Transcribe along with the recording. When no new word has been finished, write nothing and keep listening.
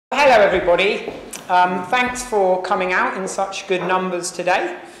Hello everybody. Thanks for coming out in such good numbers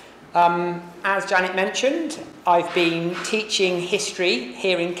today. As Janet mentioned, I've been teaching history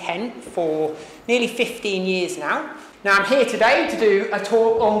here in Kent for nearly 15 years now. Now I'm here today to do a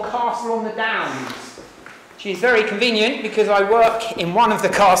talk on Castle on the Downs, which is very convenient because I work in one of the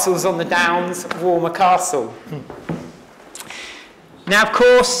castles on the Downs, Walmer Castle. Now of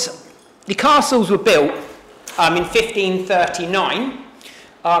course, the castles were built in 1539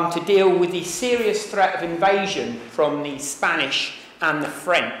 to deal with the serious threat of invasion from the Spanish and the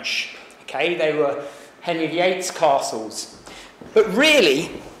French. Okay, they were Henry VIII's castles. But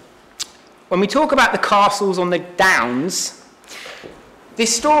really, when we talk about the castles on the Downs,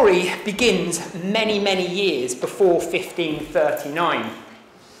 this story begins many, many years before 1539.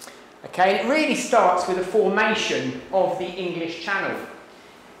 Okay, and it really starts with the formation of the English Channel.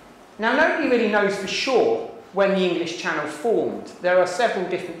 Now, nobody really knows for sure when the English Channel formed. There are several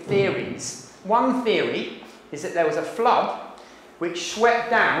different theories. One theory is that there was a flood which swept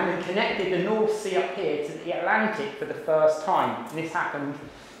down and connected the North Sea up here to the Atlantic for the first time. And this happened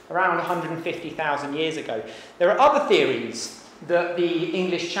around 150,000 years ago. There are other theories that the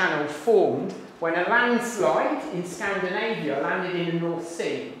English Channel formed when a landslide in Scandinavia landed in the North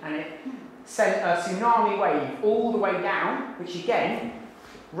Sea and it sent a tsunami wave all the way down, which again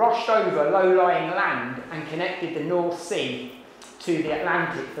rushed over low-lying land and connected the North Sea to the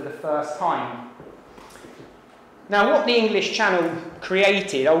Atlantic for the first time. Now, what the English Channel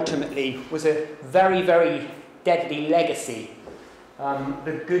created ultimately was a very, very deadly legacy,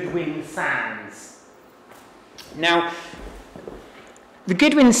 the Goodwin Sands. Now, the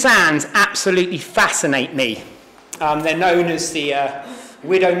Goodwin Sands absolutely fascinate me. They're known as the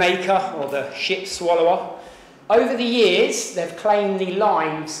Widowmaker or the Ship Swallower. Over the years, they've claimed the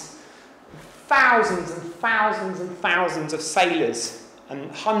lives of thousands and thousands and thousands of sailors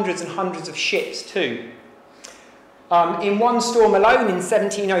and hundreds of ships too. In one storm alone in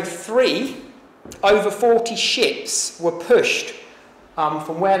 1703, over 40 ships were pushed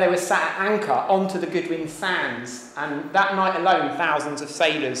from where they were sat at anchor onto the Goodwin Sands, and that night alone thousands of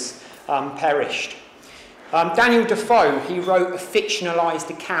sailors perished. Daniel Defoe, he wrote a fictionalised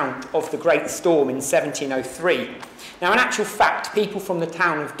account of the Great Storm in 1703. Now, in actual fact, people from the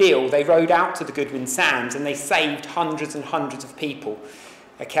town of Deal, they rowed out to the Goodwin Sands and they saved hundreds and hundreds of people.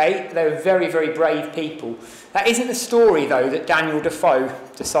 Okay, they were very, very brave people. That isn't the story, though, that Daniel Defoe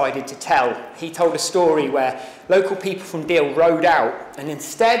decided to tell. He told a story where local people from Deal rowed out, and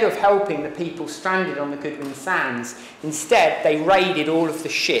instead of helping the people stranded on the Goodwin Sands, instead they raided all of the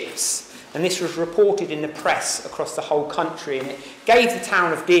ships. And this was reported in the press across the whole country, and it gave the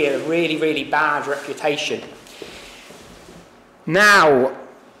town of Deal a really, really bad reputation. Now,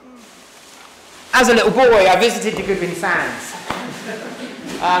 as a little boy, I visited the Goodwin Sands.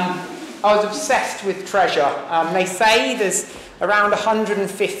 I was obsessed with treasure. They say there's around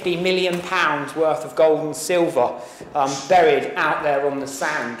 £150 million worth of gold and silver buried out there on the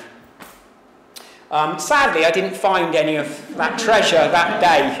sand. Sadly, I didn't find any of that treasure that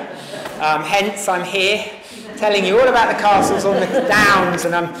day. Hence, I'm here telling you all about the castles on the Downs,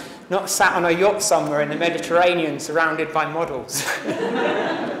 and I'm not sat on a yacht somewhere in the Mediterranean surrounded by models.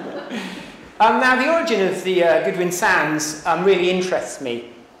 Now, the origin of the Goodwin Sands really interests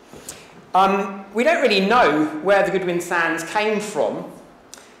me. We don't really know where the Goodwin Sands came from.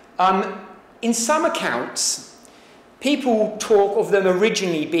 In some accounts, people talk of them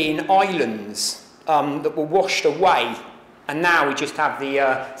originally being islands that were washed away, and now we just have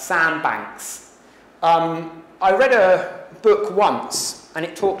the sandbanks. I read a book once, and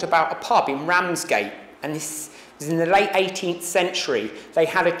it talked about a pub in Ramsgate, and this was in the late 18th century. They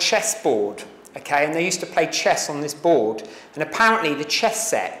had a chessboard, okay, and they used to play chess on this board, and apparently the chess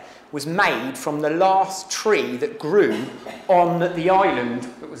set was made from the last tree that grew on the island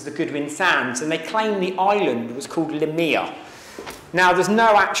that was the Goodwin Sands, and they claim the island was called Lemire. Now, there's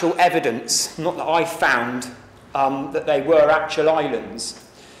no actual evidence, not that I found, that they were actual islands.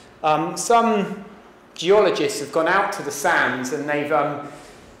 Some geologists have gone out to the sands and they've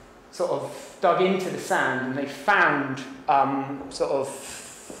sort of dug into the sand, and they've found sort of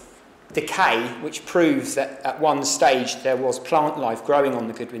decay, which proves that at one stage there was plant life growing on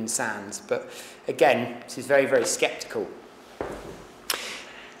the Goodwin Sands. But again, this is very, very sceptical.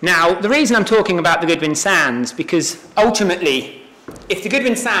 Now, the reason I'm talking about the Goodwin Sands, because ultimately, if the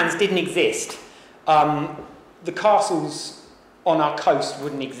Goodwin Sands didn't exist, the castles on our coast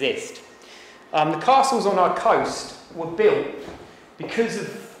wouldn't exist. The castles on our coast were built because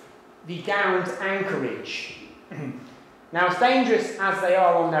of the Downs anchorage. Now, as dangerous as they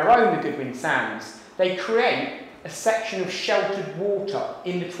are on their own, the Goodwin Sands, they create a section of sheltered water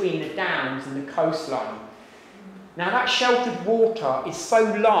in between the downs and the coastline. Now that sheltered water is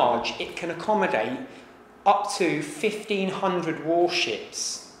so large it can accommodate up to 1,500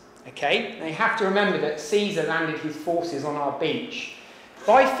 warships. Okay? Now you have to remember that Caesar landed his forces on our beach.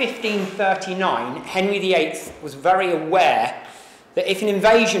 By 1539, Henry VIII was very aware that if an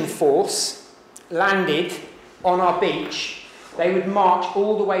invasion force landed on our beach, they would march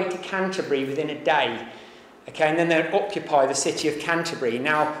all the way to Canterbury within a day. Okay, and then they'd occupy the city of Canterbury.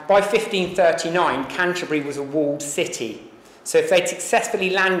 Now, by 1539, Canterbury was a walled city. So if they'd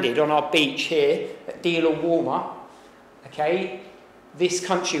successfully landed on our beach here at Deal or Walmer, okay, this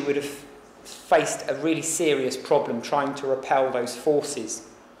country would have faced a really serious problem trying to repel those forces.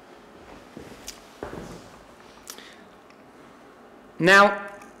 Now,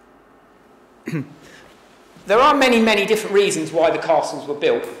 there are many, many different reasons why the castles were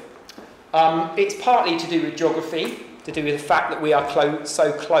built. It's partly to do with geography, to do with the fact that we are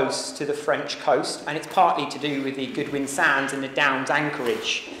so close to the French coast, and it's partly to do with the Goodwin Sands and the Downs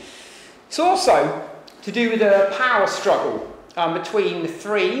anchorage. It's also to do with a power struggle between the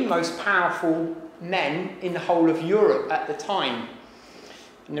three most powerful men in the whole of Europe at the time.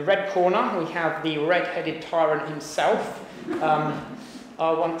 In the red corner, we have the red-headed tyrant himself,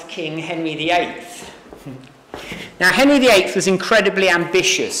 our once King Henry VIII. Now, Henry VIII was incredibly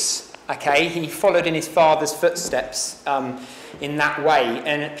ambitious. Okay, he followed in his father's footsteps in that way,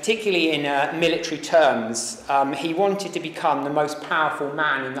 and particularly in military terms, he wanted to become the most powerful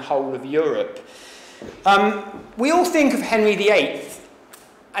man in the whole of Europe. We all think of Henry VIII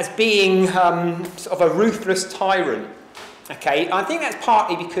as being sort of a ruthless tyrant. Okay, I think that's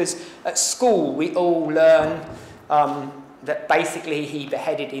partly because at school we all learn that basically he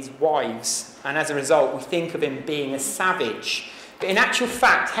beheaded his wives, and as a result we think of him being a savage. But in actual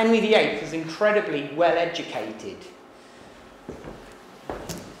fact, Henry VIII was incredibly well educated.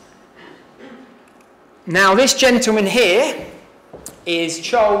 Now, this gentleman here is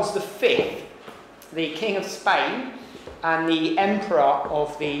Charles V, the King of Spain and the Emperor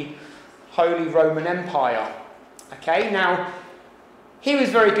of the Holy Roman Empire. Okay, now, he was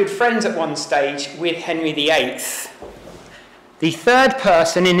very good friends at one stage with Henry VIII. The third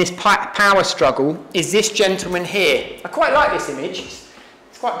person in this power struggle is this gentleman here. I quite like this image.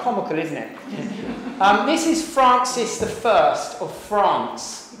 It's quite comical, isn't it? This is Francis I of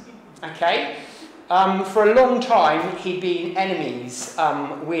France. Okay? For a long time, he'd been enemies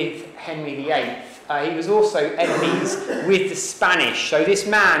with Henry VIII. He was also enemies with the Spanish. So this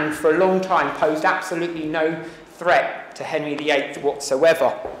man, for a long time, posed absolutely no threat to Henry VIII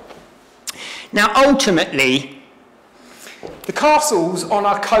whatsoever. Now, ultimately, the castles on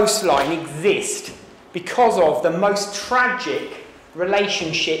our coastline exist because of the most tragic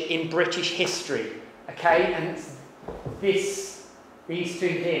relationship in British history. Okay, and it's these two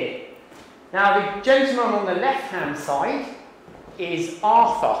here. Now, the gentleman on the left-hand side is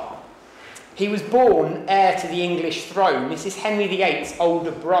Arthur. He was born heir to the English throne. This is Henry VIII's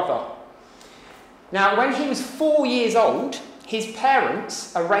older brother. Now, when he was 4 years old, his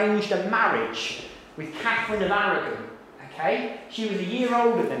parents arranged a marriage with Catherine of Aragon. Okay? She was a year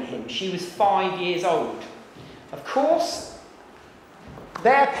older than him. She was 5 years old. Of course,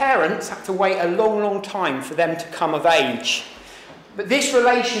 their parents had to wait a long, long time for them to come of age. But this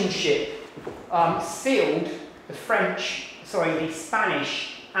relationship sealed the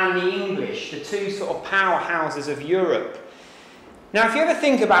Spanish and the English, the two sort of powerhouses of Europe. Now, if you ever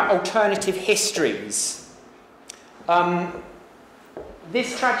think about alternative histories,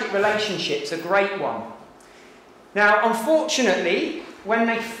 this tragic relationship's a great one. Now, unfortunately, when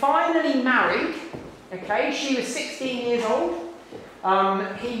they finally married, okay, she was 16 years old,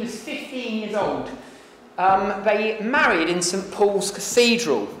 he was 15 years old. They married in St. Paul's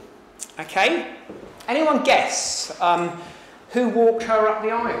Cathedral, okay? Anyone guess who walked her up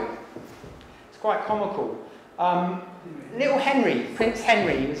the aisle? It's quite comical. Little Henry, Prince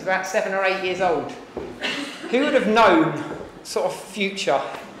Henry, was about 7 or 8 years old. Who would have known what sort of future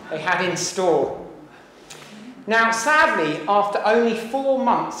they had in store? Now, sadly, after only 4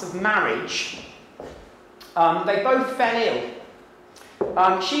 months of marriage, they both fell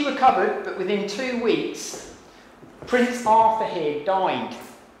ill. She recovered, but within 2 weeks, Prince Arthur here died.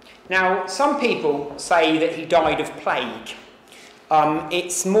 Now, some people say that he died of plague.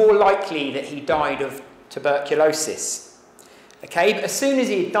 It's more likely that he died of tuberculosis. Okay, but as soon as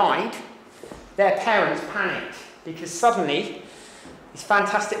he had died, their parents panicked because suddenly this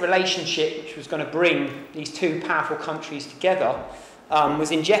fantastic relationship, which was going to bring these two powerful countries together, was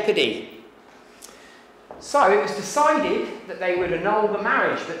in jeopardy. So it was decided that they would annul the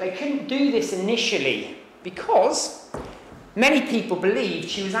marriage, but they couldn't do this initially because many people believed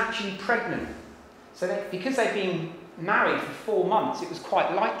she was actually pregnant. So because they'd been married for 4 months, it was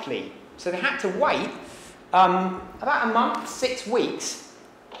quite likely. So they had to wait about a month, 6 weeks,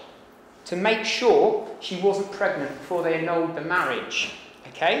 to make sure she wasn't pregnant before they annulled the marriage.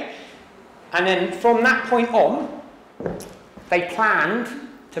 Okay? And then from that point on, they planned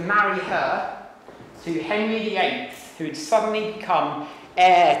to marry her to Henry VIII, who had suddenly become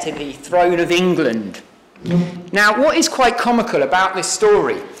heir to the throne of England. Now, what is quite comical about this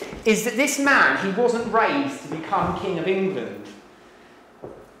story is that this man, he wasn't raised to become King of England.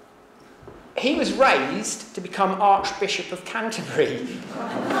 He was raised to become Archbishop of Canterbury.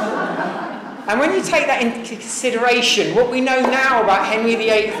 And when you take that into consideration, what we know now about Henry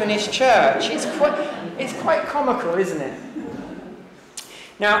VIII and his church, it's quite comical, isn't it?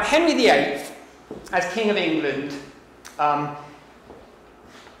 Now, Henry VIII, as King of England,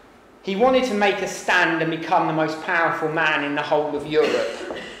 he wanted to make a stand and become the most powerful man in the whole of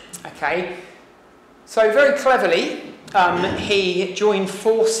Europe. Okay? So very cleverly, he joined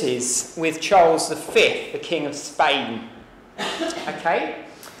forces with Charles V, the King of Spain. Okay?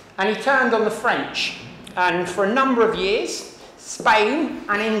 And he turned on the French. And for a number of years, Spain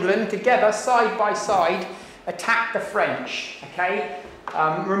and England together, side by side, attacked the French. Okay?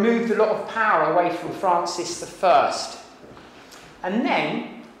 Removed a lot of power away from Francis I. And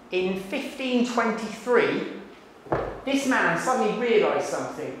then, in 1523, this man suddenly realised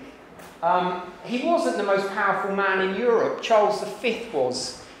something. He wasn't the most powerful man in Europe. Charles V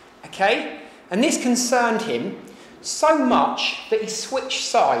was. Okay? And this concerned him so much that he switched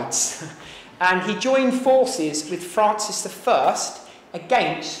sides and he joined forces with Francis I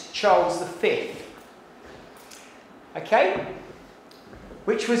against Charles V. Okay?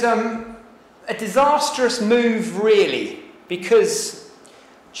 Which was a disastrous move, really, because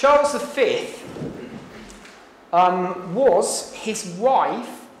Charles V was his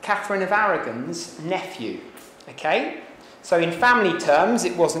wife, Catherine of Aragon's nephew. Okay? So in family terms,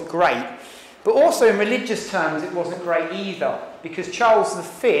 it wasn't great. But also in religious terms, it wasn't great either, because Charles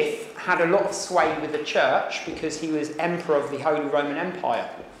V had a lot of sway with the church because he was emperor of the Holy Roman Empire.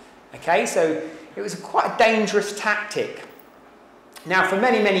 Okay? So it was quite a dangerous tactic. Now, for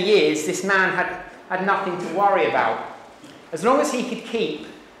many, many years, this man had nothing to worry about. As long as he could keep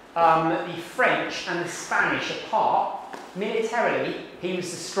the French and the Spanish apart, militarily, he was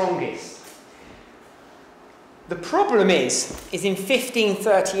the strongest. The problem is in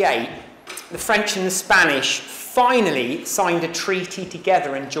 1538, the French and the Spanish finally signed a treaty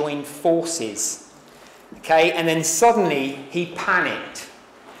together and joined forces. Okay, and then suddenly he panicked.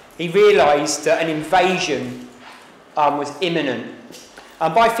 He realised that an invasion was imminent.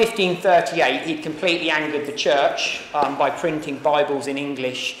 By 1538, he'd completely angered the church by printing Bibles in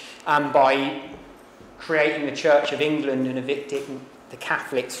English and by creating the Church of England and evicting the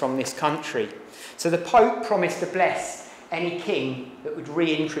Catholics from this country. So the Pope promised to bless any king that would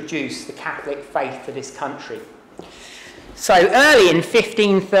reintroduce the Catholic faith to this country. So early in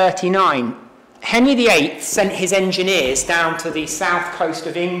 1539, Henry VIII sent his engineers down to the south coast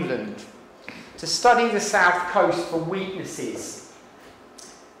of England to study the south coast for weaknesses.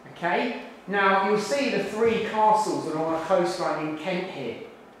 Okay? Now, you'll see the 3 castles along our coastline in Kent here.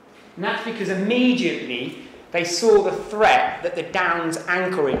 And that's because immediately they saw the threat that the Downs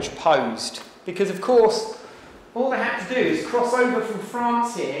anchorage posed. Because, of course, all they had to do is cross over from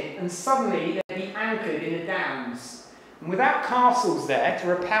France here and suddenly they'd be anchored in the Downs. And without castles there to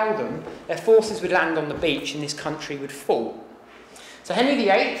repel them, their forces would land on the beach and this country would fall. So Henry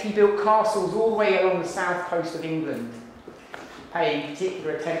VIII, he built castles all the way along the south coast of England, paying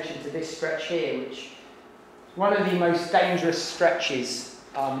particular attention to this stretch here, which is one of the most dangerous stretches,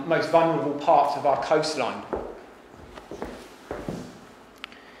 most vulnerable parts of our coastline.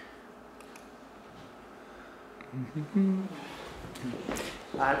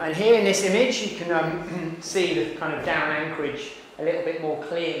 And here in this image you can see the kind of down anchorage a little bit more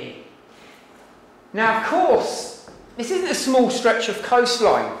clearly. Now, of course, this isn't a small stretch of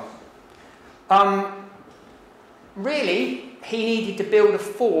coastline. Really, he needed to build a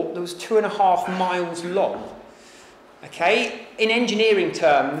fort that was 2.5 miles long. Okay? In engineering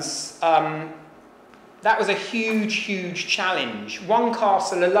terms, that was a huge, huge challenge. One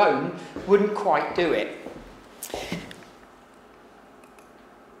castle alone wouldn't quite do it.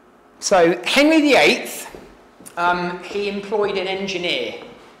 So Henry VIII, he employed an engineer,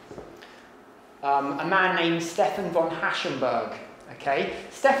 a man named Stephen von Haschenberg. Okay?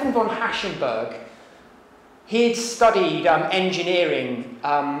 Stephen von Haschenberg, he had studied engineering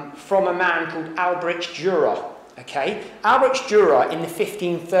from a man called Albrecht Dürer. Okay? Albrecht Dürer, in the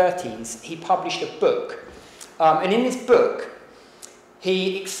 1530s, he published a book And in this book,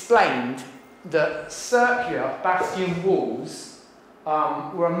 he explained that circular bastion walls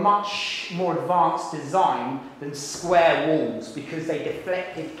were a much more advanced design than square walls because they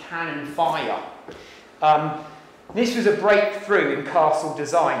deflected cannon fire. This was a breakthrough in castle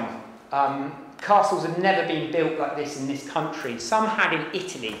design. Castles had never been built like this in this country. Some had in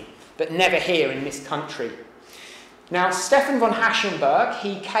Italy, but never here in this country. Now, Stefan von Haschenberg,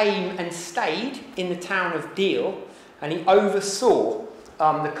 he came and stayed in the town of Deal, and he oversaw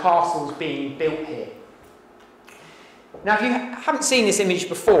the castles being built here. Now, if you haven't seen this image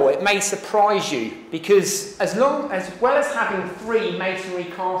before, it may surprise you, because as well as having 3 masonry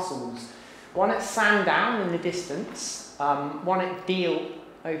castles, one at Sandown in the distance, one at Deal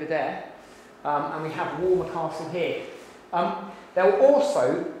over there, and we have Walmer Castle here. There were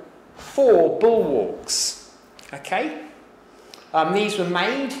also 4 bulwarks, okay? These were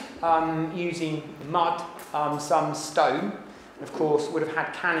made using mud, some stone, and of course would have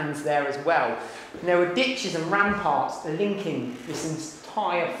had cannons there as well. And there were ditches and ramparts linking this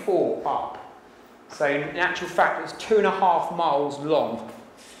entire fort up. So in actual fact it was 2.5 miles long.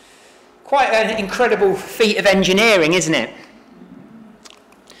 Quite an incredible feat of engineering, isn't it?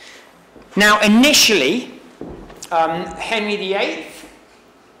 Now, initially, Henry VIII,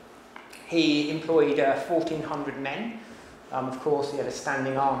 he employed 1,400 men. Of course, he had a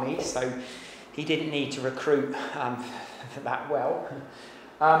standing army, so he didn't need to recruit that well.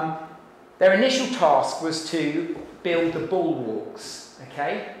 Their initial task was to build the bulwarks,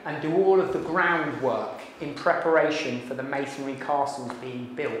 okay, and do all of the groundwork in preparation for the masonry castles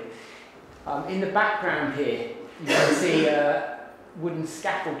being built. In the background here, you can see wooden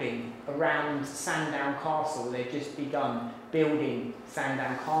scaffolding around Sandown Castle. They've just begun building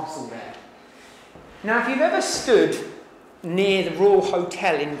Sandown Castle there. Now, if you've ever stood near the Royal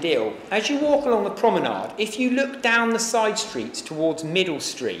Hotel in Deal, as you walk along the promenade, if you look down the side streets towards Middle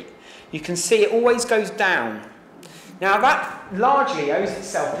Street, you can see it always goes down. Now, that largely owes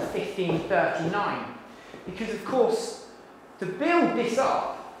itself to 1539, because, of course, to build this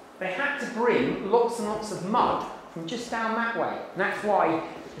up, they had to bring lots and lots of mud from just down that way. And that's why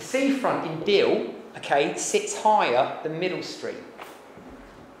the seafront in Deal, okay, sits higher than Middle Street.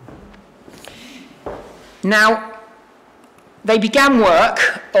 Now, they began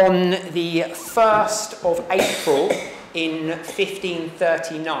work on the 1st of April in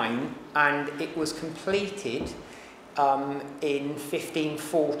 1539, and it was completed in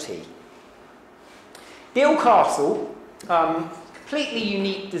 1540. Deal Castle, completely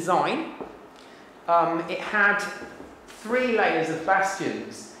unique design. It had 3 layers of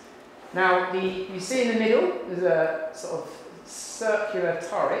bastions. Now, you see in the middle, there's a sort of circular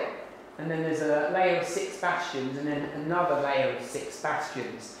turret, and then there's a layer of 6 bastions, and then another layer of 6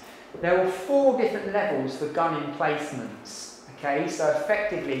 bastions. There were 4 different levels for gun emplacements, okay? So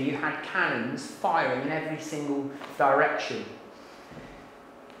effectively, you had cannons firing in every single direction.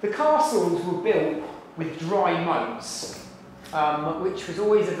 The castles were built with dry moats, which was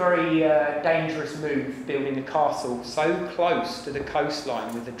always a very dangerous move, building a castle so close to the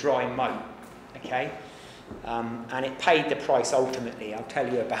coastline with a dry moat, okay? And it paid the price ultimately. I'll tell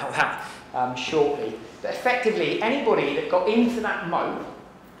you about that shortly. But effectively, anybody that got into that moat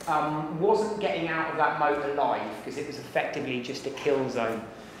wasn't getting out of that moat alive, because it was effectively just a kill zone.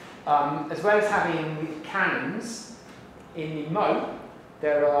 As well as having cannons in the moat,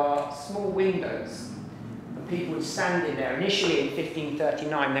 there are small windows. People would stand in there. Initially in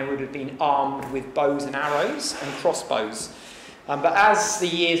 1539 they would have been armed with bows and arrows and crossbows. But as the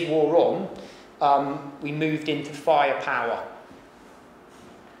years wore on, we moved into firepower.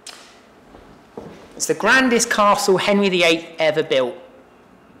 It's the grandest castle Henry VIII ever built.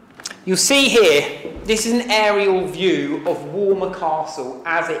 You'll see here, this is an aerial view of Walmer Castle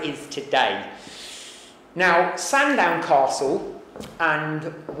as it is today. Now, Sandown Castle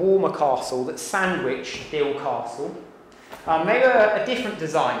and Walmer Castle that sandwich Deal Castle, they were a different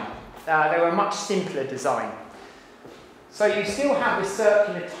design. They were a much simpler design. So you still have the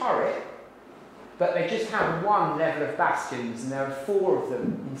circular turret, but they just have 1 level of bastions, and there are 4 of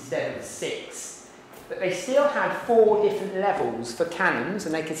them instead of 6. But they still had 4 different levels for cannons,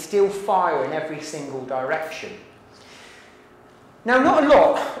 and they could still fire in every single direction. Now, not a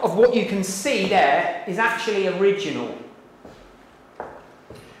lot of what you can see there is actually original.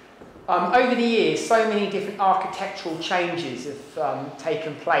 Over the years, so many different architectural changes have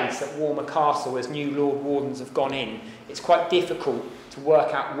taken place at Walmer Castle as new Lord Wardens have gone in. It's quite difficult to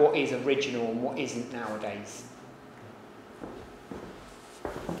work out what is original and what isn't nowadays.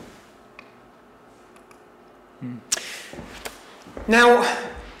 Now,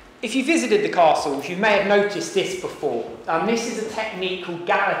 if you visited the castles, you may have noticed this before. This is a technique called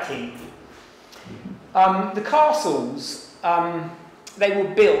galleting. The castles, they were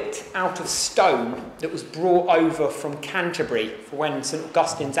built out of stone that was brought over from Canterbury for when St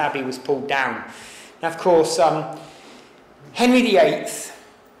Augustine's Abbey was pulled down. Now, of course, Henry VIII,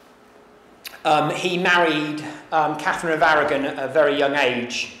 he married Catherine of Aragon at a very young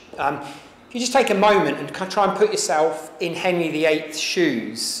age. If you just take a moment and try and put yourself in Henry VIII's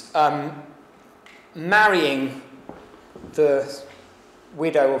shoes, marrying the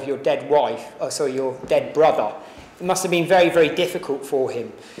widow of your dead wife, your dead brother, it must have been very, very difficult for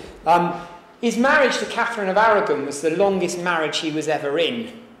him. His marriage to Catherine of Aragon was the longest marriage he was ever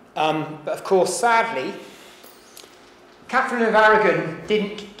in. But of course, sadly, Catherine of Aragon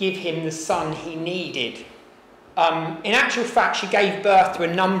didn't give him the son he needed. In actual fact, she gave birth to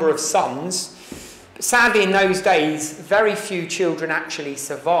a number of sons, but sadly in those days, very few children actually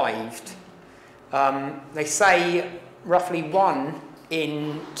survived. They say roughly 1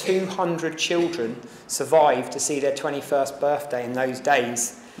 in 200 children survived to see their 21st birthday in those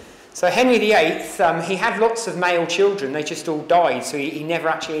days. So Henry VIII, he had lots of male children, they just all died, so he never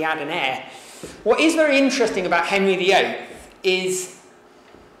actually had an heir. What is very interesting about Henry VIII is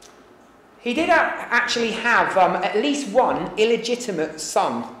he did actually have at least 1 illegitimate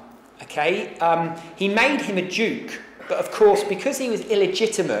son, okay? He made him a duke, but of course, because he was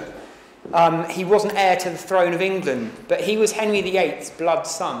illegitimate, he wasn't heir to the throne of England, but he was Henry VIII's blood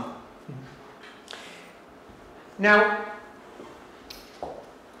son. Now,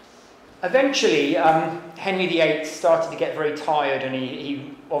 eventually, Henry VIII started to get very tired and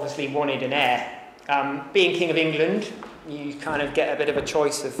he obviously wanted an heir. Being King of England, you kind of get a bit of a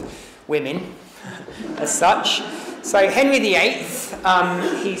choice of women as such. So Henry VIII,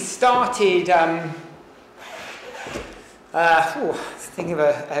 he started, think of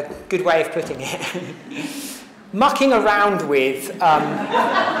a good way of putting it, mucking around with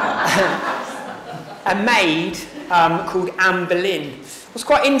a maid called Anne Boleyn. What's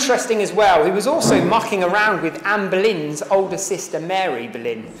quite interesting as well, he was also mucking around with Anne Boleyn's older sister Mary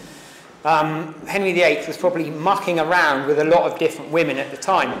Boleyn. Henry VIII was probably mucking around with a lot of different women at the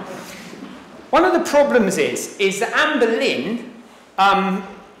time. One of the problems is that Anne Boleyn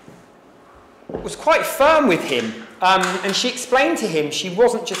was quite firm with him, and she explained to him she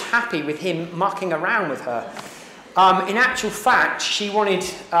wasn't just happy with him mucking around with her. In actual fact, she wanted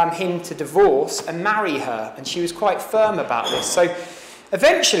him to divorce and marry her, and she was quite firm about this. So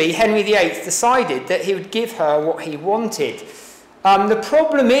eventually, Henry VIII decided that he would give her what he wanted. The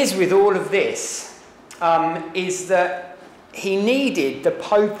problem is with all of this is that he needed the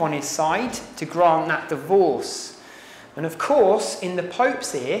Pope on his side to grant that divorce. And of course, in the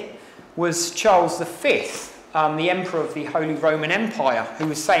Pope's ear was Charles V, the Emperor of the Holy Roman Empire, who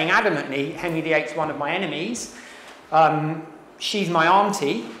was saying adamantly, Henry VIII's one of my enemies, she's my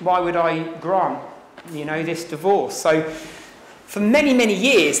auntie, why would I grant, this divorce? So for many, many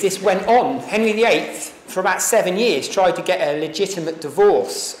years this went on. Henry VIII, for about 7 years, tried to get a legitimate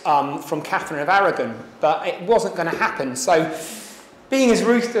divorce from Catherine of Aragon, but it wasn't going to happen. So being as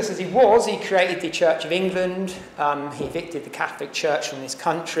ruthless as he was, he created the Church of England, he evicted the Catholic Church from this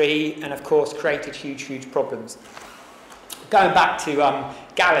country, and of course created huge, huge problems. Going back to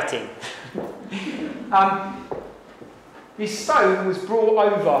galleting. This stone was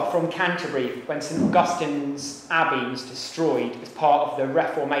brought over from Canterbury when St Augustine's Abbey was destroyed as part of the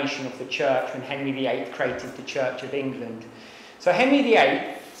reformation of the church when Henry VIII created the Church of England. So Henry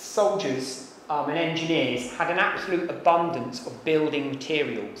VIII, soldiers and engineers had an absolute abundance of building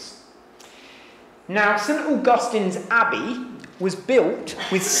materials. Now, St Augustine's Abbey was built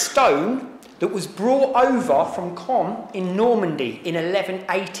with stone that was brought over from Caen in Normandy in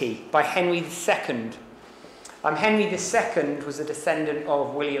 1180 by Henry II. Henry II was a descendant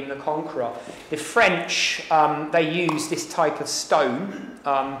of William the Conqueror. The French, they used this type of stone.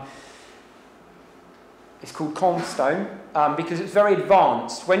 It's called cornstone because it's very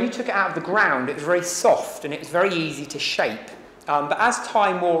advanced. When you took it out of the ground, it was very soft and it was very easy to shape. But as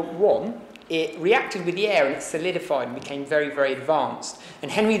time wore on, it reacted with the air and it solidified and became very, very advanced. And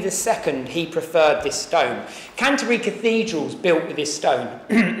Henry II, he preferred this stone. Canterbury Cathedral's built with this stone.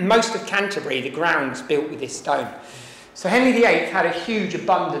 Most of Canterbury, the ground's built with this stone. So Henry VIII had a huge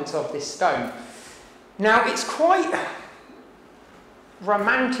abundance of this stone. Now, it's quite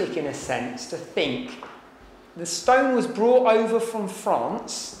romantic in a sense to think the stone was brought over from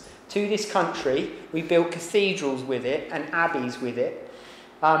France to this country. We built cathedrals with it and abbeys with it.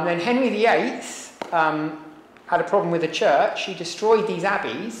 Then Henry VIII had a problem with the church. He destroyed these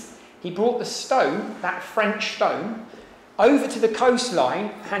abbeys. He brought the stone, that French stone, over to the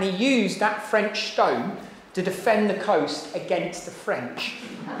coastline, and he used that French stone to defend the coast against the French.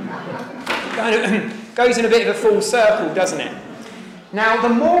 Kind of goes in a bit of a full circle, doesn't it? Now, the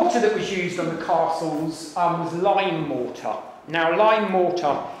mortar that was used on the castles was lime mortar. Now, lime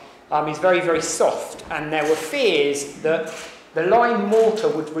mortar is very, very soft, and there were fears that the lime mortar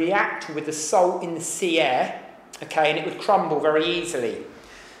would react with the salt in the sea air, okay, and it would crumble very easily.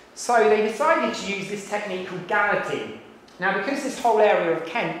 So they decided to use this technique called galleting. Now, because this whole area of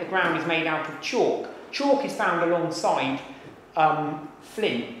Kent, the ground is made out of chalk, chalk is found alongside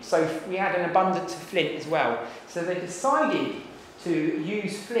flint, so we had an abundance of flint as well. So they decided to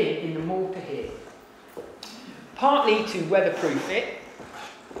use flint in the mortar here, partly to weatherproof it,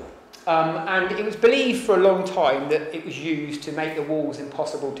 and it was believed for a long time that it was used to make the walls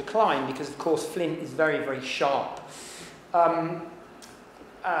impossible to climb, because of course flint is very, very sharp.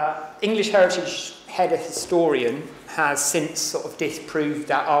 English Heritage head historian has since sort of disproved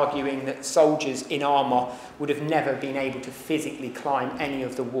that, arguing that soldiers in armour would have never been able to physically climb any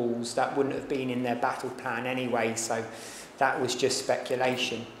of the walls. That wouldn't have been in their battle plan anyway, so that was just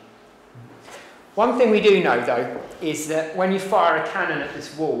speculation. One thing we do know, though, is that when you fire a cannon at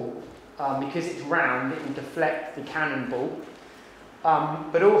this wall, because it's round, it will deflect the cannonball,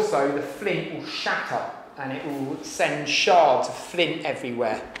 but also the flint will shatter and it will send shards of flint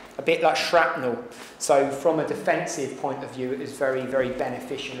everywhere, a bit like shrapnel. So from a defensive point of view, it is very, very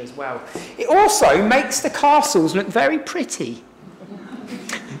beneficial as well. It also makes the castles look very pretty.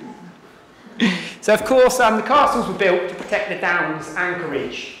 So of course, the castles were built to protect the Downs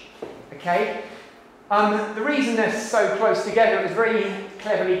anchorage. Okay? The reason they're so close together, it was very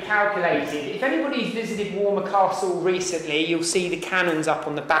cleverly calculated. If anybody's visited Warmer Castle recently, you'll see the cannons up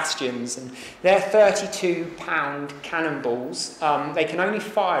on the bastions, and they're 32-pound cannonballs. They can only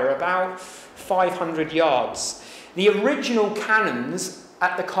fire about 500 yards. The original cannons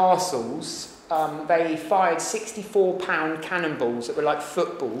at the castles, they fired 64-pound cannonballs that were like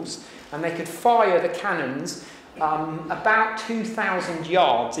footballs, and they could fire the cannons about 2,000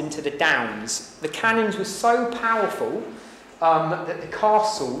 yards into the Downs. The cannons were so powerful that the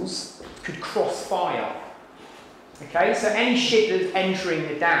castles could cross fire. Okay, so any ship that was entering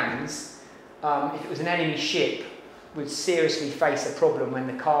the Downs, if it was an enemy ship, would seriously face a problem when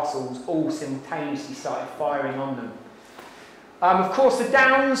the castles all simultaneously started firing on them. Of course, the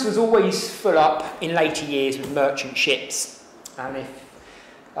Downs was always full up in later years with merchant ships, and if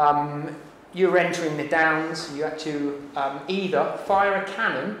you were entering the Downs, you had to either fire a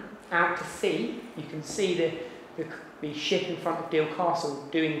cannon out to sea. You can see the ship in front of Deal Castle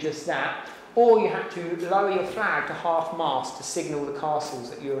doing just that, or you had to lower your flag to half-mast to signal the castles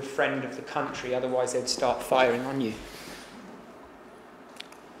that you're a friend of the country, otherwise they'd start firing on you.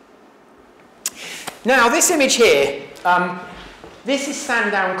 Now, this image here, this is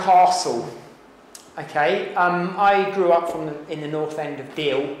Sandown Castle. Okay, I grew up in the north end of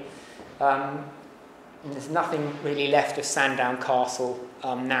Deal. And there's nothing really left of Sandown Castle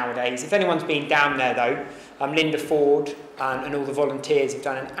nowadays. If anyone's been down there, though, Linda Ford and all the volunteers have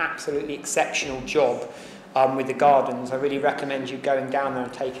done an absolutely exceptional job with the gardens. I really recommend you going down there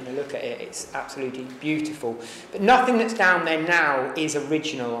and taking a look at it. It's absolutely beautiful. But nothing that's down there now is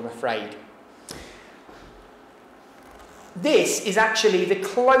original, I'm afraid. This is actually the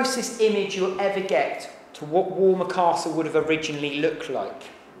closest image you'll ever get to what Warmer Castle would have originally looked like.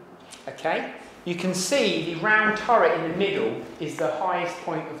 Okay, you can see the round turret in the middle is the highest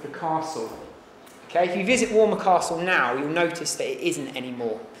point of the castle. Okay, if you visit Warmer Castle now, you'll notice that it isn't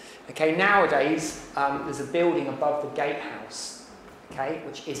anymore. Okay, nowadays there's a building above the gatehouse, okay,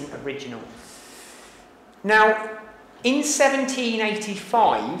 which isn't original. Now, in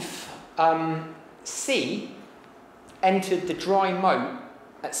 1785, sea entered the dry moat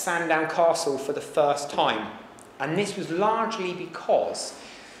at Sandown Castle for the first time, and this was largely because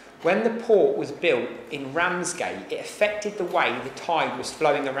when the port was built in Ramsgate, it affected the way the tide was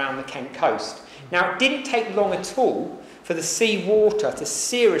flowing around the Kent coast. Now, it didn't take long at all for the sea water to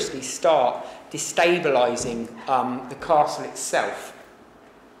seriously start destabilising the castle itself.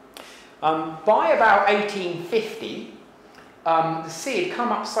 By about 1850, the sea had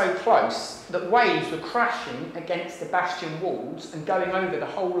come up so close that waves were crashing against the bastion walls and going over the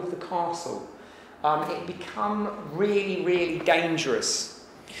whole of the castle. It had become really, really dangerous.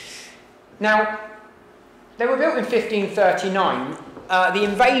 Now, they were built in 1539. The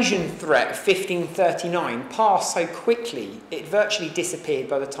invasion threat of 1539 passed so quickly, it virtually disappeared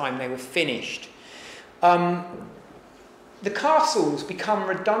by the time they were finished. The castles become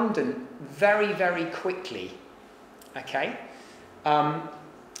redundant very, very quickly. Okay?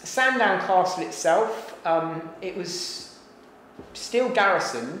 Sandown Castle itself, it was still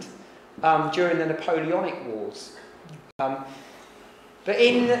garrisoned during the Napoleonic Wars. But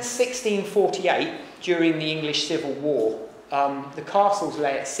in 1648, during the English Civil War, the castles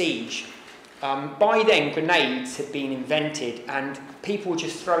lay at siege. By then, grenades had been invented, and people were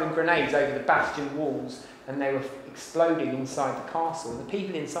just throwing grenades over the bastion walls, and they were exploding inside the castle. The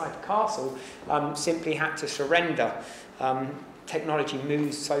people inside the castle simply had to surrender. Technology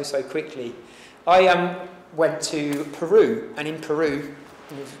moves so quickly. I went to Peru, and in Peru,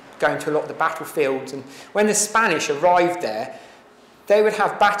 I was going to a lot of the battlefields, and when the Spanish arrived there, they would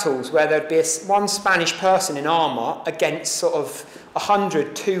have battles where there'd be one Spanish person in armour against sort of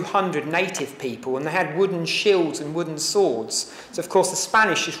 100, 200 native people, and they had wooden shields and wooden swords. So, of course, the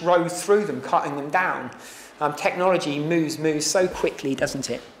Spanish just rode through them, cutting them down. Technology moves so quickly, doesn't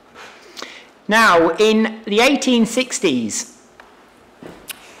it? Now, in the 1860s,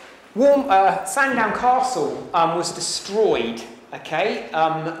 Sandown Castle was destroyed, okay?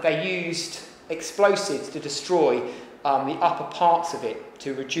 They used explosives to destroy the upper parts of it,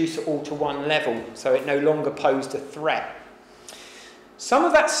 to reduce it all to one level, so it no longer posed a threat. Some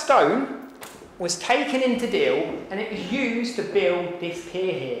of that stone was taken into Deal, and it was used to build this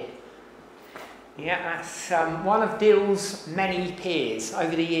pier here. Yeah, that's one of Deal's many piers.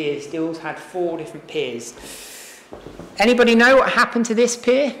 Over the years, Deal's had 4 different piers. Anybody know what happened to this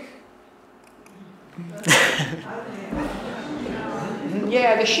pier?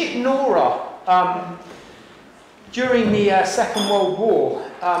 Yeah, the ship Nora, during the Second World War,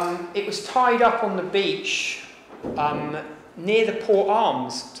 it was tied up on the beach near the port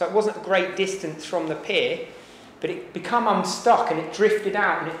arms, so it wasn't a great distance from the pier, but it became unstuck and it drifted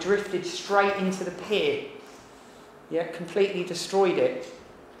out, and it drifted straight into the pier. Yeah, completely destroyed it.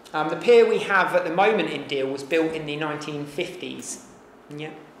 The pier we have at the moment in Deal was built in the 1950s.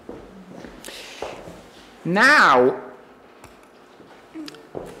 Yeah. Now,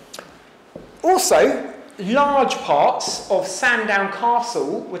 also, large parts of Sandown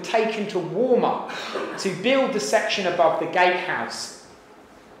Castle were taken to Warmer to build the section above the gatehouse.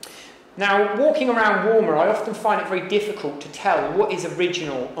 Now, walking around Warmer, I often find it very difficult to tell what is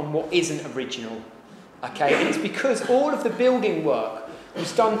original and what isn't original. Okay, and it's because all of the building work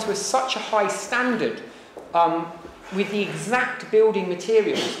was done to such a high standard with the exact building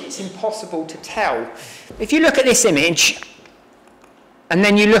materials, it's impossible to tell. If you look at this image, and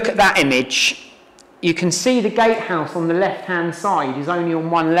then you look at that image, you can see the gatehouse on the left-hand side is only on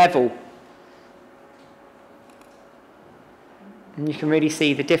one level. And you can really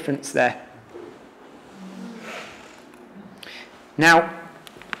see the difference there. Now,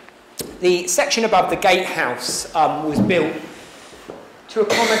 the section above the gatehouse was built to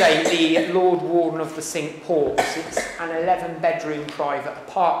accommodate the Lord Warden of the Cinque Ports. It's an 11-bedroom private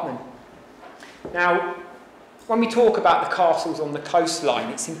apartment. Now, when we talk about the castles on the coastline,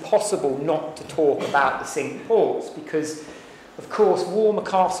 it's impossible not to talk about the Cinque Ports because, of course, Warmer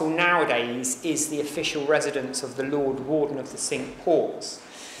Castle nowadays is the official residence of the Lord Warden of the Cinque Ports.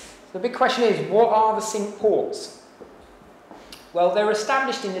 The big question is, what are the Cinque Ports? Well, they were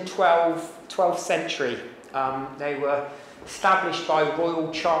established in the 12th century. They were established by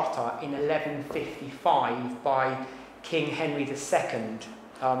royal charter in 1155 by King Henry II.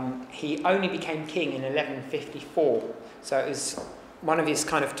 He only became king in 1154, so it was one of his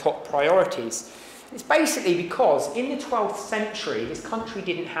kind of top priorities. It's basically because in the 12th century, this country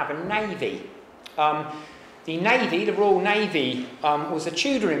didn't have a navy. The navy, the Royal Navy, was a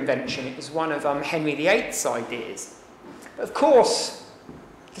Tudor invention. It was one of Henry VIII's ideas. But of course,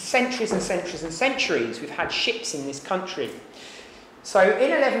 for centuries and centuries and centuries, we've had ships in this country. So in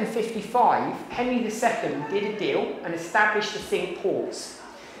 1155, Henry II did a deal and established the Cinque Ports.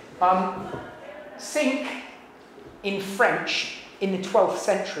 Cinque, in French, in the 12th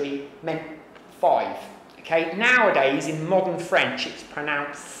century, meant 5. Okay? Nowadays, in modern French, it's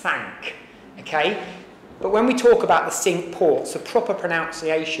pronounced cinq. Okay? But when we talk about the Cinque Ports, the proper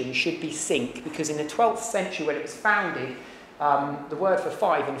pronunciation should be cinque, because in the 12th century, when it was founded, the word for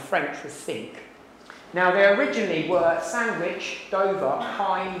 5 in French was cinque. Now, they originally were Sandwich, Dover,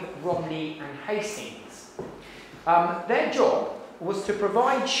 Hythe, Romney, and Hastings. Their job was to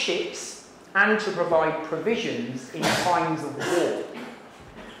provide ships and to provide provisions in times of war.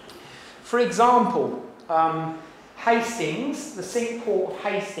 For example, Hastings, the Cinque Port of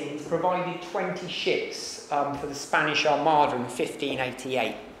Hastings, provided 20 ships for the Spanish Armada in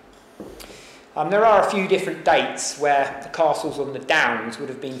 1588. There are a few different dates where the castles on the Downs would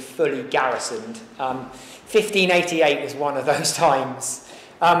have been fully garrisoned. 1588 was one of those times.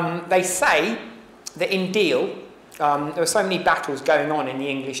 They say that in Deal, there were so many battles going on in the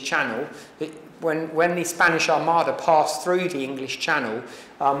English Channel that when the Spanish Armada passed through the English Channel,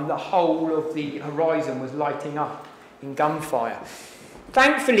 the whole of the horizon was lighting up in gunfire.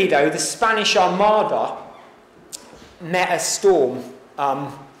 Thankfully, though, the Spanish Armada met a storm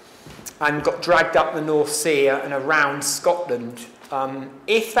and got dragged up the North Sea and around Scotland.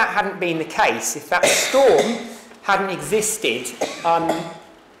 If that hadn't been the case, if that storm hadn't existed,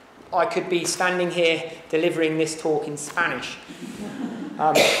 I could be standing here delivering this talk in Spanish.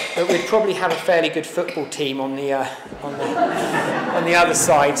 But we'd probably have a fairly good football team on the other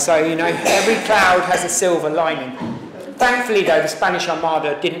side. So, you know, every cloud has a silver lining. Thankfully, though, the Spanish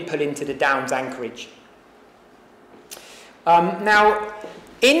Armada didn't pull into the Downs anchorage. Now,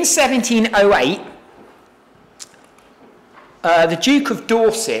 in 1708, the Duke of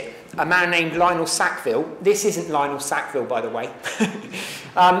Dorset, a man named Lionel Sackville, this isn't Lionel Sackville, by the way.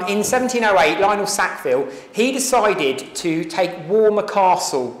 In 1708, Lionel Sackville, he decided to take Warmer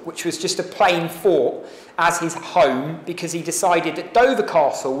Castle, which was just a plain fort, as his home, because he decided that Dover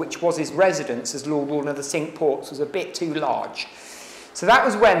Castle, which was his residence as Lord Warden of the Cinque Ports, was a bit too large. So that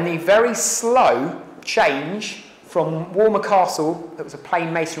was when the very slow change from Warmer Castle, that was a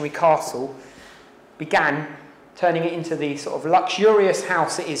plain masonry castle, began, turning it into the sort of luxurious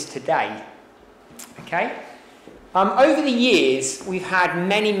house it is today. Okay? Over the years, we've had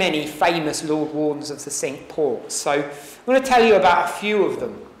many, many famous Lord Wardens of the Cinque Ports. So I'm going to tell you about a few of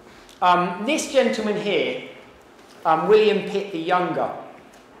them. This gentleman here, William Pitt the Younger.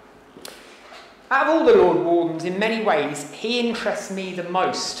 Out of all the Lord Wardens, in many ways, he interests me the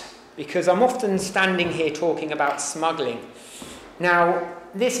most, because I'm often standing here talking about smuggling. Now,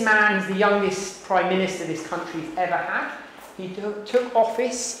 this man's the youngest Prime Minister this country's ever had. He took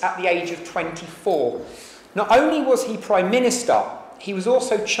office at the age of 24. Not only was he Prime Minister, he was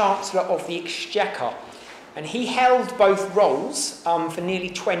also Chancellor of the Exchequer. And he held both roles for nearly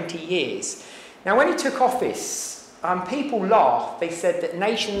 20 years. Now, when he took office, people laughed. They said that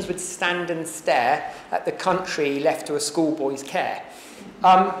nations would stand and stare at the country left to a schoolboy's care.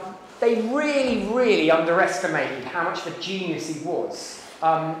 They really, really underestimated how much of a genius he was.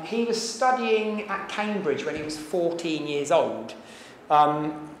 He was studying at Cambridge when he was 14 years old.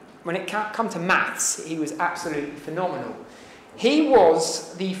 When it came to maths, he was absolutely phenomenal. He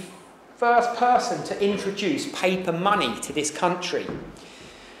was the first person to introduce paper money to this country.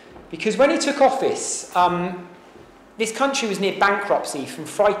 Because when he took office, this country was near bankruptcy from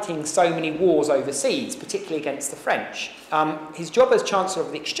fighting so many wars overseas, particularly against the French. His job as Chancellor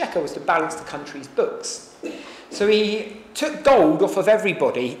of the Exchequer was to balance the country's books. So he took gold off of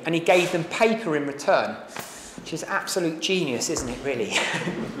everybody and he gave them paper in return, which is absolute genius, isn't it, really?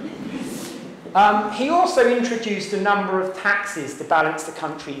 He also introduced a number of taxes to balance the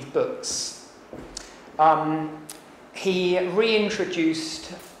country's books. He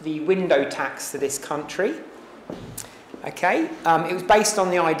reintroduced the window tax to this country. Okay, it was based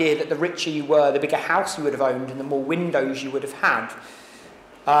on the idea that the richer you were, the bigger house you would have owned and the more windows you would have had.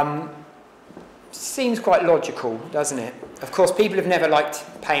 Seems quite logical, doesn't it? Of course, people have never liked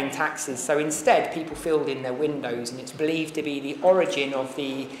paying taxes, so instead people filled in their windows, and it's believed to be the origin of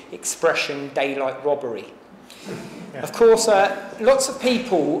the expression daylight robbery. Yeah. Of course, lots of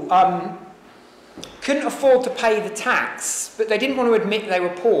people couldn't afford to pay the tax, but they didn't want to admit they were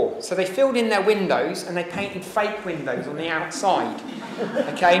poor, so they filled in their windows and they painted fake windows on the outside.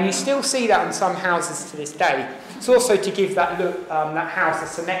 Okay, and you still see that on some houses to this day. It's also to give that look, that house a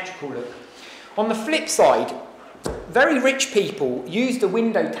symmetrical look. On the flip side, very rich people used the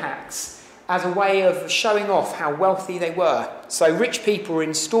window tax as a way of showing off how wealthy they were. So rich people were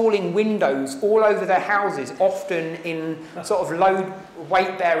installing windows all over their houses, often in sort of low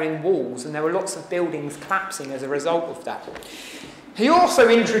weight-bearing walls, and there were lots of buildings collapsing as a result of that. He also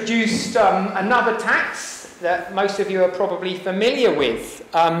introduced another tax that most of you are probably familiar with.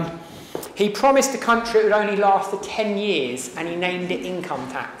 He promised the country it would only last for 10 years, and he named it income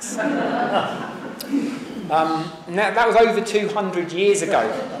tax. That was over 200 years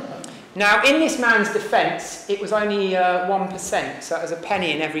ago. Now, in this man's defence, it was only 1%, so it was a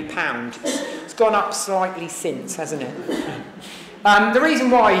penny in every pound. It's gone up slightly since, hasn't it? The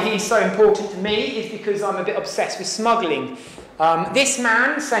reason why he's so important to me is because I'm a bit obsessed with smuggling. This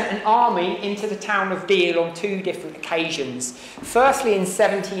man sent an army into the town of Deal on 2 different occasions. Firstly, in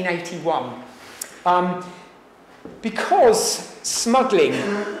 1781. Because smuggling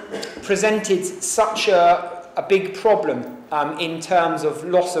presented such a big problem in terms of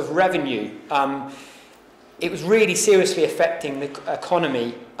loss of revenue, it was really seriously affecting the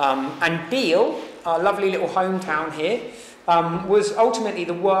economy. And Deal, our lovely little hometown here, was ultimately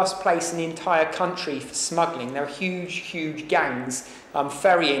the worst place in the entire country for smuggling. There were huge, huge gangs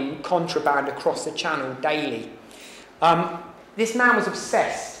ferrying contraband across the channel daily. This man was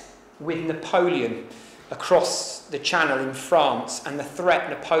obsessed with Napoleon across the channel in France and the threat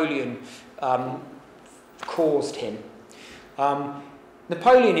Napoleon caused him.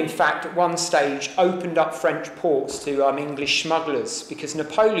 Napoleon, in fact, at one stage opened up French ports to English smugglers because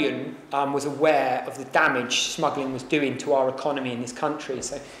Napoleon was aware of the damage smuggling was doing to our economy in this country.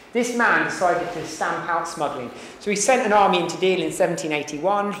 So this man decided to stamp out smuggling. So he sent an army into Deal in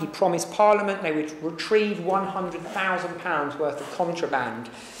 1781. He promised Parliament they would retrieve £100,000 worth of contraband.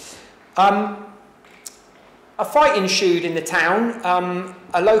 A fight ensued in the town.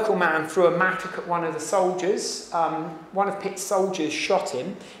 A local man threw a mattock at one of the soldiers. One of Pitt's soldiers shot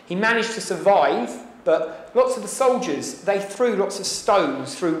him. He managed to survive, but lots of the soldiers, they threw lots of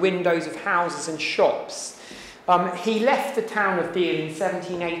stones through windows of houses and shops. He left the town of Deal in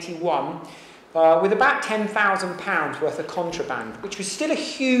 1781 with about £10,000 worth of contraband, which was still a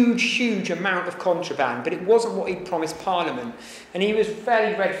huge, huge amount of contraband, but it wasn't what he'd promised Parliament, and he was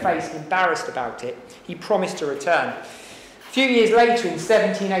fairly red-faced and embarrassed about it. He promised to return. A few years later, in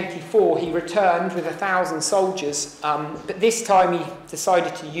 1784, he returned with 1,000 soldiers, but this time he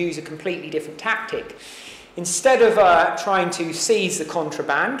decided to use a completely different tactic. Instead of trying to seize the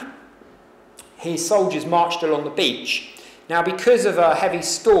contraband, his soldiers marched along the beach. Now, because of a heavy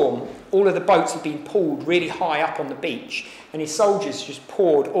storm, all of the boats had been pulled really high up on the beach, and his soldiers just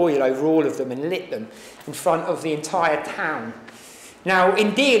poured oil over all of them and lit them in front of the entire town. Now,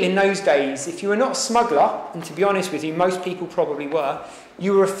 in Deal in those days, if you were not a smuggler, and to be honest with you, most people probably were,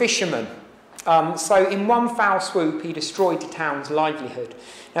 you were a fisherman. So in one foul swoop, he destroyed the town's livelihood.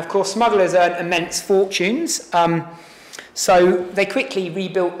 Now, of course, smugglers earned immense fortunes, so they quickly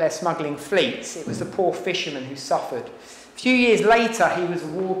rebuilt their smuggling fleets. It was the poor fishermen who suffered. A few years later, he was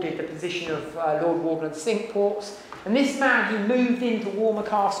awarded the position of Lord Warden of the Cinque Ports, and this man, he moved into Walmer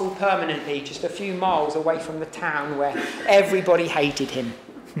Castle permanently, just a few miles away from the town where everybody hated him.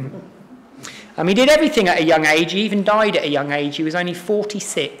 He did everything at a young age. He even died at a young age. He was only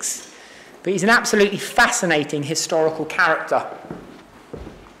 46. But he's an absolutely fascinating historical character.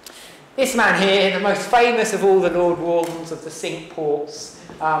 This man here, the most famous of all the Lord Wardens of the Cinque Ports,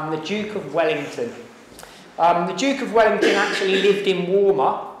 the Duke of Wellington. The Duke of Wellington actually lived in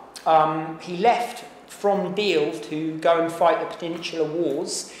Walmer. He left from Deal to go and fight the Peninsular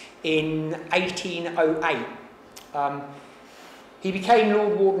Wars in 1808. He became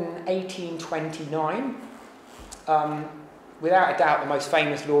Lord Warden in 1829. Without a doubt, the most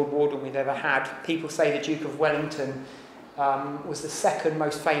famous Lord Warden we've ever had. People say the Duke of Wellington was the second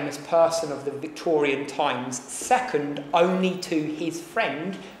most famous person of the Victorian times, second only to his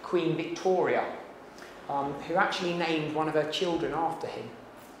friend, Queen Victoria, who actually named one of her children after him.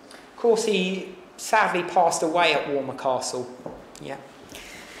 Of course, he sadly passed away at Walmer Castle. Yeah.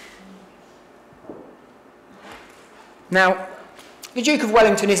 Now, the Duke of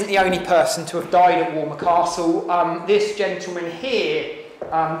Wellington isn't the only person to have died at Walmer Castle. This gentleman here,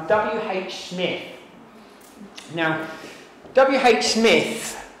 W.H. Smith. Now, W.H.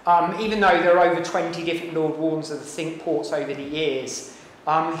 Smith, even though there are over 20 different Lord Wardens of the Cinque Ports over the years,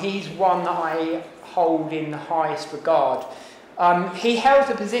 he's one that I hold in the highest regard. He held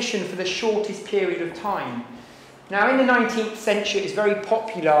the position for the shortest period of time. Now, in the 19th century, it's very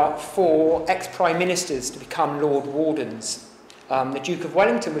popular for ex-prime ministers to become Lord Wardens. The Duke of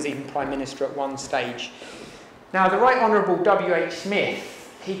Wellington was even Prime Minister at one stage. Now, the Right Honourable W.H. Smith,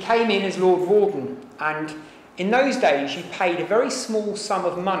 he came in as Lord Warden, and in those days you paid a very small sum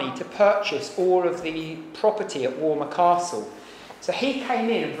of money to purchase all of the property at Walmer Castle. So he came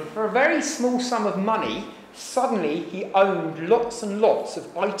in, and for a very small sum of money, suddenly he owned lots and lots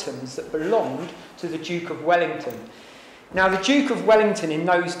of items that belonged to the Duke of Wellington. Now, the Duke of Wellington in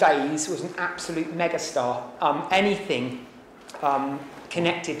those days was an absolute megastar. Anything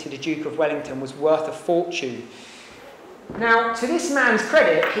connected to the Duke of Wellington was worth a fortune. Now, to this man's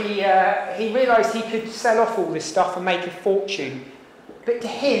credit, he realised he could sell off all this stuff and make a fortune. But to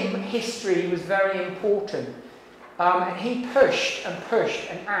him, history was very important. And he pushed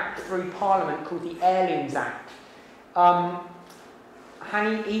an act through Parliament called the Heirlooms Act.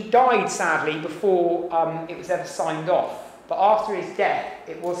 And he died, sadly, before it was ever signed off. But after his death,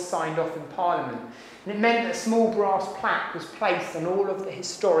 it was signed off in Parliament. And it meant that a small brass plaque was placed on all of the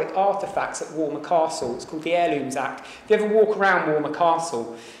historic artefacts at Walmer Castle. It's called the Heirlooms Act. If you ever walk around Walmer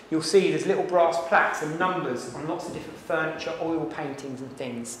Castle, you'll see there's little brass plaques and numbers on lots of different furniture, oil paintings and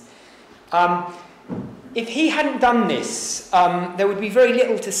things. if he hadn't done this, there would be very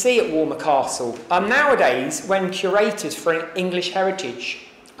little to see at Walmer Castle. Nowadays, when curators for English heritage,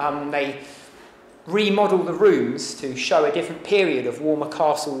 they remodel the rooms to show a different period of Walmer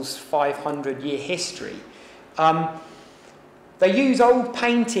Castle's 500-year history, they use old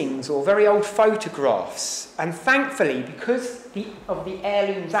paintings or very old photographs, and thankfully, because of the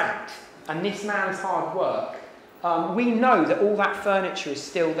Heirlooms Act and this man's hard work, we know that all that furniture is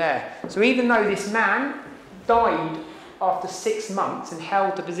still there. So even though this man died after 6 months and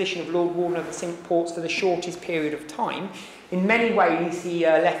held the position of Lord Warden of the Cinque Ports for the shortest period of time, in many ways he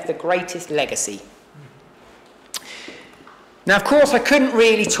left the greatest legacy. Now, of course, I couldn't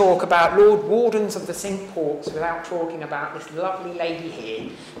really talk about Lord Wardens of the Cinque Ports without talking about this lovely lady here,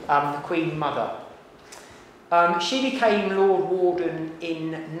 the Queen Mother. She became Lord Warden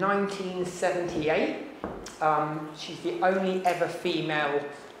in 1978. She's the only ever female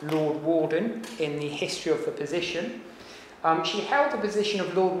Lord Warden in the history of the position. She held the position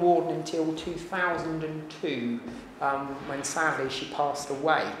of Lord Warden until 2002, when sadly she passed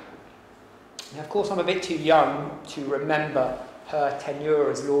away. Now, of course, I'm a bit too young to remember her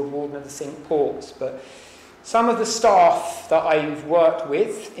tenure as Lord Warden of the Cinque Ports, but some of the staff that I've worked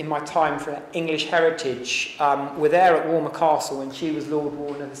with in my time for English Heritage were there at Walmer Castle when she was Lord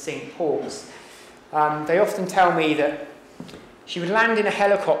Warden of the Cinque Ports. They often tell me that she would land in a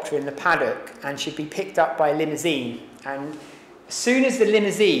helicopter in the paddock and she'd be picked up by a limousine, and as soon as the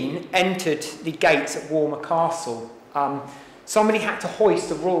limousine entered the gates at Walmer Castle, somebody had to hoist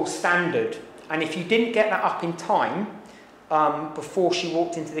the royal standard, and if you didn't get that up in time before she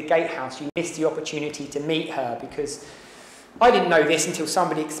walked into the gatehouse, you missed the opportunity to meet her, because I didn't know this until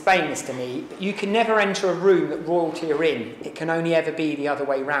somebody explained this to me, but you can never enter a room that royalty are in. It can only ever be the other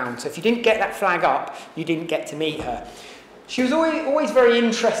way round. So if you didn't get that flag up, you didn't get to meet her. She was always very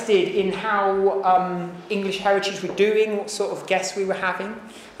interested in how English Heritage were doing, what sort of guests we were having.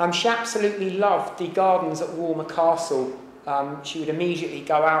 She absolutely loved the gardens at Walmer Castle. She would immediately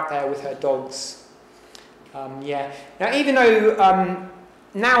go out there with her dogs. Yeah. Now, even though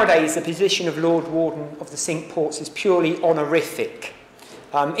nowadays the position of Lord Warden of the Cinque Ports is purely honorific,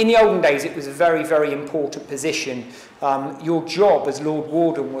 in the olden days it was a very, very important position. Your job as Lord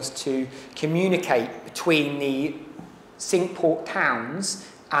Warden was to communicate between the Cinque Port towns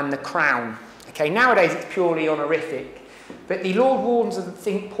and the Crown. Okay, nowadays it's purely honorific, but the Lord Wardens of the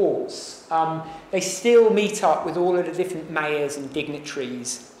Cinque Ports, they still meet up with all of the different mayors and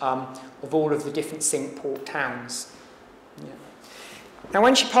dignitaries of all of the different Cinque Port towns. Yeah. Now,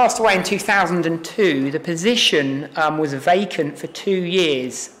 when she passed away in 2002, the position was vacant for 2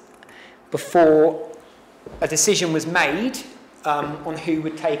 years before a decision was made on who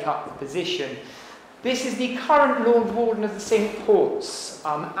would take up the position. This is the current Lord Warden of the Cinque Ports,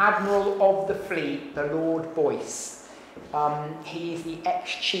 Admiral of the Fleet, the Lord Boyce. He is the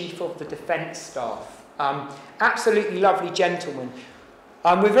ex-chief of the Defence Staff. Absolutely lovely gentleman.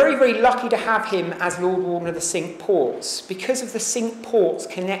 We're very, very lucky to have him as Lord Warden of the Cinque Ports because of the Cinque Ports'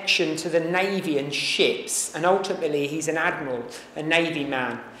 connection to the Navy and ships, and ultimately he's an admiral, a Navy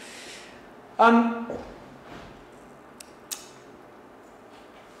man.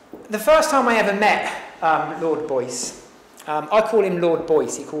 The first time I ever met Lord Boyce, I call him Lord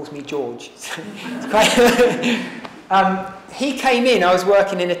Boyce, he calls me George. He came in, I was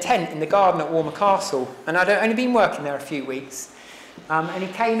working in a tent in the garden at Walmer Castle, and I'd only been working there a few weeks. And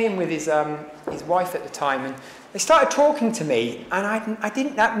he came in with his wife at the time, and they started talking to me, and I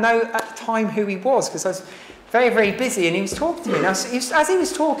didn't know at the time who he was, because I was very, very busy, and he was talking to me, and as he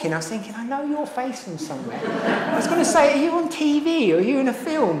was talking, I was thinking, I know your face from somewhere. I was going to say, are you on TV, or are you in a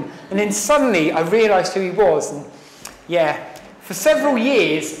film? And then suddenly I realised who he was, and yeah, for several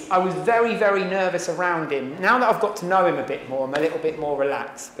years I was very, very nervous around him. Now that I've got to know him a bit more, I'm a little bit more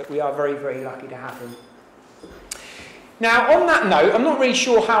relaxed, but we are very, very lucky to have him. Now, on that note, I'm not really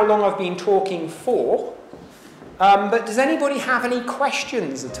sure how long I've been talking for, but does anybody have any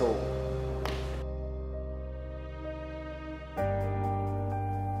questions at all?